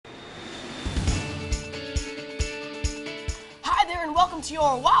welcome to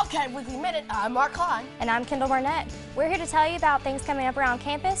your Wildcat Weekly Minute. I'm Mark Klein. And I'm Kendyl Burnette. We're here to tell you about things coming up around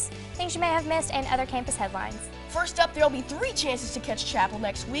campus, things you may have missed, and other campus headlines. First up, there'll be 3 chances to catch chapel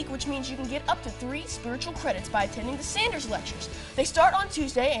next week, which means you can get up to 3 spiritual credits by attending the Sanders lectures. They start on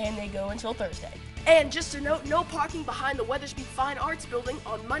Tuesday and they go until Thursday. And just a note, no parking behind the Weathersby Fine Arts Building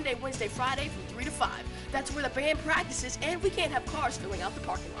on Monday, Wednesday, Friday from 3 to 5. That's where the band practices, and we can't have cars filling out the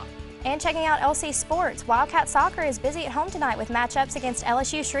parking lot. And checking out LC Sports, Wildcat Soccer is busy at home tonight with matchups against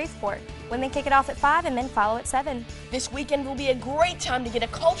LSU Shreveport. Women kick it off at 5 and men follow at 7. This weekend will be a great time to get a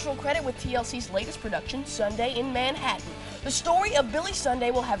cultural credit with TLC's latest production, Sunday in Manhattan. The story of Billy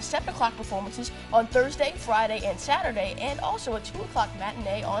Sunday will have 7 o'clock performances on Thursday, Friday, and Saturday, and also a 2 o'clock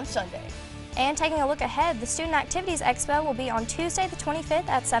matinee on Sunday. And taking a look ahead, the Student Activities Expo will be on Tuesday the 25th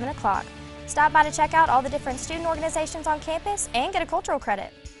at 7 o'clock. Stop by to check out all the different student organizations on campus and get a cultural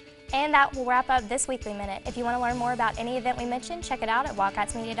credit. And that will wrap up this Weekly Minute. If you want to learn more about any event we mentioned, check it out at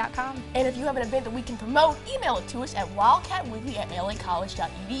wildcatsmedia.com. And if you have an event that we can promote, email it to us at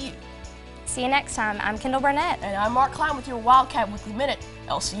wildcatweekly@lacollege.edu. See you next time. I'm Kendyl Burnette. And I'm Mark Klein with your Wildcat Weekly Minute.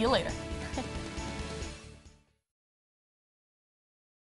 I'll see you later.